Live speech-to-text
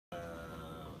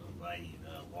by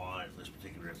law, in this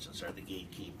particular instance, are the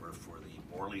gatekeeper for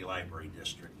the Morley Library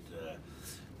District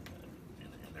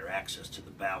and their access to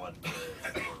the ballot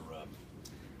for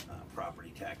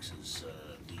property taxes.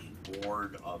 The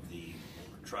board of the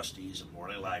trustees of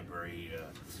Morley Library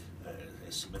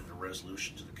has submitted a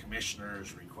resolution to the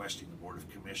commissioners requesting the Board of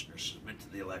Commissioners submit to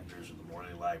the electors of the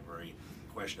Morley Library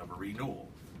the question of a renewal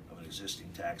of an existing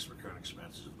tax for current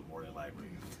expenses of the Morley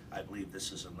Library. I believe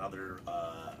this is another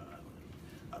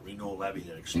a renewal levy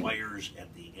that expires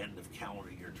at the end of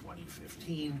calendar year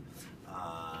 2015,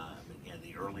 and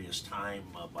the earliest time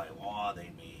by law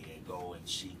they may go and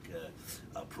seek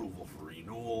approval for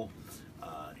renewal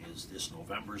is this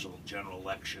November's general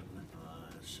election.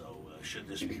 So should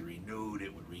this be renewed,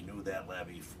 it would renew that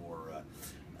levy for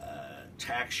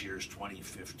tax years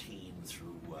 2015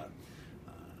 through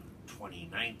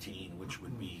 2019, which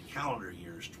would be calendar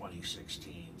years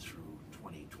 2016 through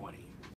 2020.